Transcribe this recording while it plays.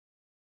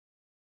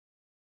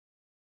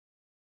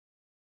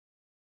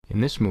In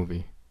this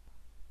movie,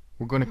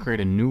 we're going to create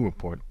a new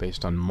report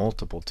based on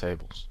multiple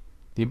tables.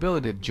 The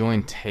ability to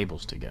join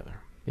tables together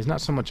is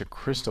not so much a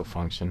crystal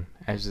function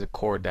as the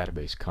core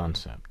database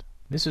concept.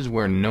 This is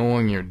where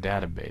knowing your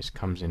database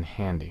comes in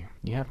handy.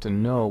 You have to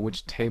know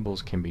which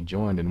tables can be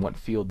joined and what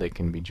field they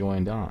can be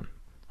joined on.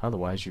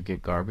 Otherwise you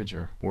get garbage,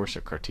 or worse,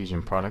 a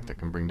Cartesian product that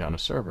can bring down a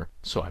server,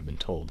 so I've been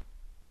told.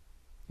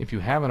 If you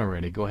haven't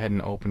already, go ahead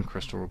and open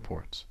Crystal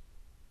Reports.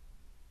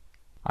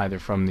 Either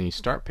from the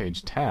Start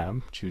Page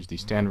tab, choose the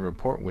Standard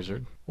Report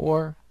Wizard,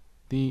 or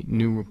the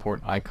New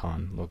Report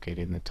icon located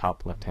in the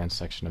top left-hand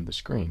section of the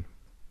screen.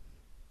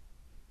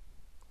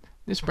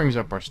 This brings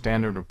up our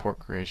Standard Report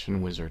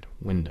Creation Wizard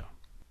window.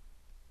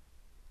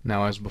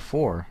 Now, as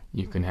before,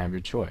 you can have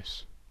your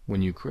choice.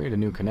 When you create a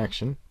new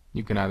connection,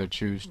 you can either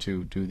choose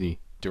to do the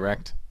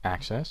Direct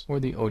Access or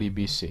the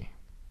ODBC.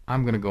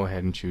 I'm going to go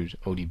ahead and choose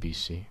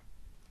ODBC.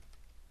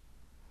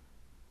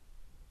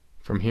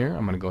 From here,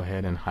 I'm going to go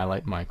ahead and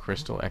highlight my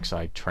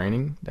ReportsXI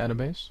training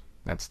database.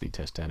 That's the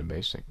test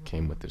database that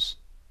came with this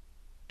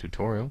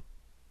tutorial.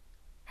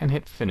 And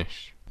hit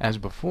Finish. As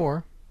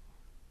before,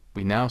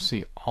 we now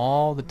see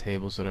all the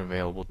tables that are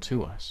available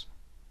to us.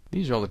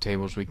 These are all the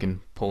tables we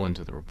can pull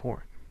into the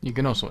report. You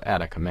can also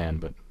add a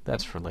command, but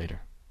that's for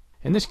later.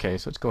 In this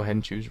case, let's go ahead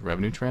and choose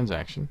Revenue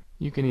Transaction.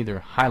 You can either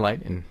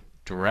highlight and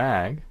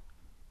drag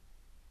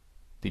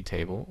the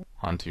table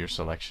onto your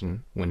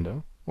selection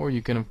window, or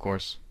you can, of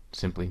course,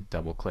 simply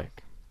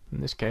double-click.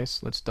 In this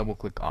case, let's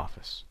double-click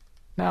Office.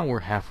 Now we're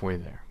halfway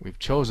there. We've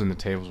chosen the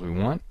tables we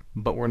want,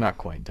 but we're not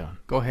quite done.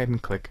 Go ahead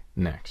and click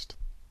Next.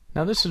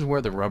 Now this is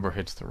where the rubber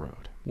hits the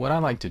road. What I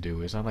like to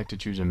do is I like to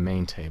choose a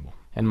main table.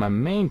 And my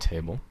main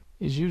table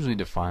is usually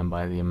defined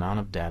by the amount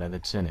of data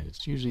that's in it.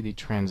 It's usually the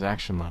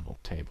transaction level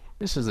table.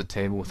 This is a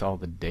table with all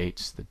the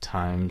dates, the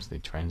times, the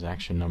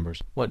transaction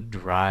numbers, what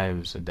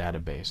drives a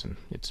database and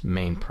its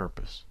main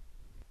purpose.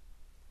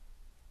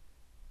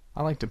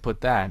 I like to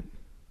put that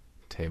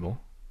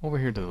table over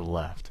here to the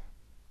left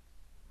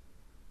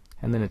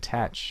and then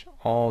attach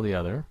all the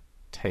other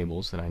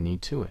tables that I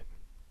need to it.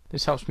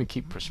 This helps me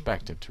keep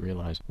perspective to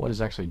realize what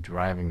is actually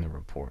driving the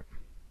report.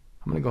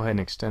 I'm going to go ahead and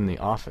extend the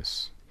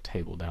Office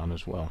table down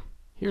as well.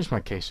 Here's my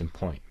case in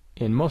point.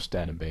 In most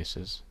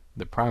databases,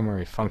 the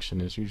primary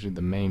function is usually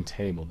the main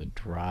table that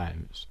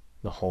drives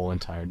the whole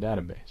entire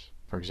database.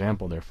 For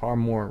example, there are far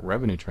more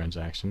revenue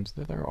transactions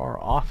than there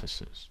are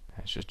offices.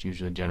 That's just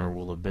usually a general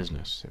rule of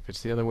business. If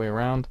it's the other way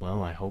around,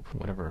 well, I hope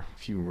whatever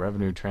few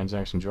revenue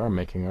transactions you are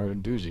making are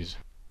doozies.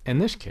 In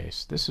this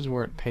case, this is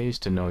where it pays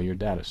to know your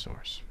data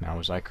source. Now,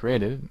 as I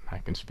created it, I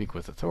can speak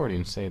with authority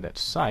and say that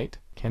Site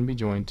can be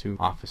joined to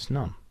Office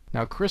Num.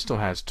 Now, Crystal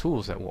has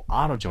tools that will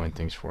auto-join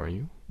things for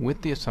you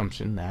with the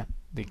assumption that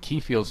the key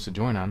fields to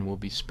join on will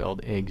be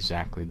spelled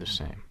exactly the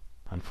same.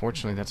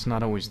 Unfortunately, that's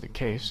not always the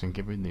case, and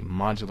given the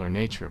modular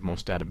nature of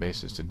most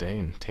databases today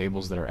and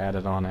tables that are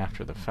added on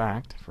after the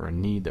fact for a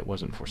need that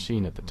wasn't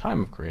foreseen at the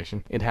time of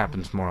creation, it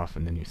happens more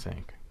often than you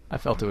think. I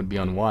felt it would be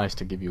unwise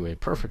to give you a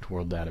perfect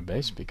world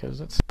database because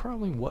that's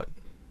probably what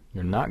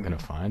you're not going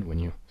to find when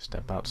you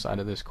step outside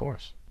of this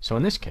course. So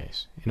in this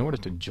case, in order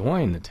to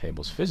join the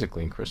tables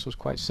physically in Crystal is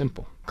quite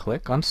simple.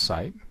 Click on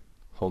Site,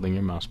 holding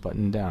your mouse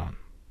button down.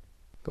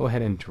 Go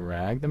ahead and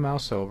drag the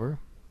mouse over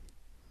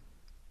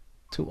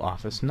to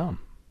Office Num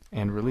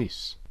and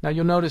release. Now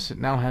you'll notice it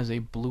now has a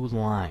blue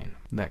line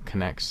that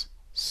connects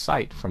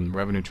Site from the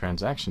Revenue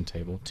Transaction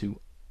table to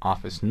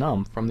Office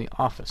Num from the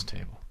Office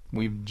table.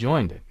 We've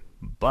joined it,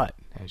 but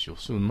as you'll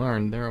soon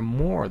learn, there are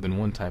more than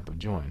one type of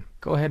join.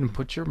 Go ahead and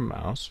put your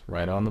mouse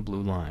right on the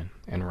blue line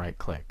and right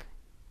click.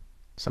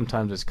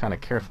 Sometimes it's kind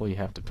of careful, you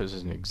have to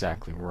position it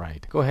exactly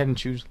right. Go ahead and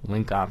choose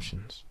Link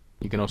Options.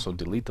 You can also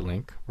delete the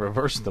link,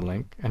 reverse the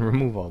link, and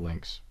remove all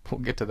links.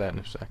 We'll get to that in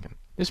a second.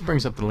 This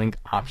brings up the link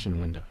option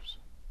windows.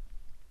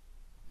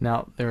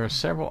 Now, there are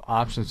several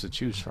options to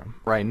choose from.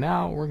 Right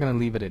now, we're going to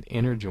leave it at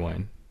inner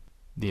join,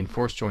 the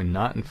enforced join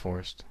not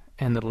enforced,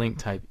 and the link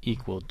type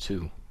equal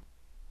to.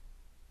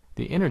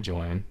 The inner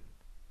join,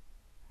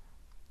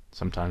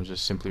 sometimes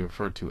just simply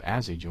referred to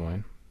as a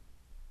join,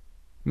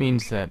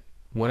 means that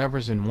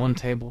whatever's in one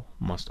table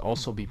must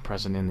also be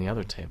present in the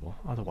other table,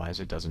 otherwise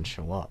it doesn't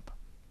show up.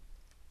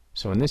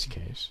 So in this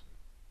case,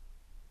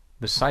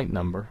 the site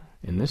number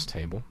in this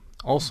table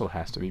also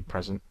has to be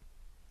present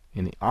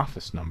in the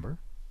office number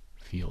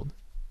field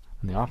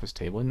in the office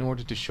table in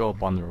order to show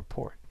up on the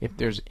report. If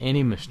there's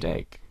any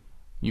mistake,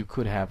 you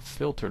could have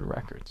filtered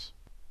records.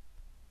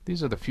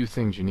 These are the few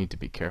things you need to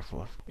be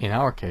careful of. In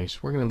our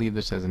case, we're going to leave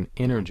this as an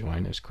inner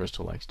join as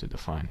Crystal likes to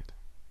define it.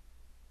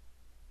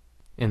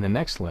 In the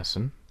next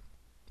lesson,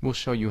 we'll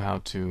show you how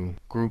to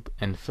group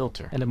and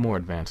filter at a more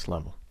advanced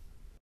level.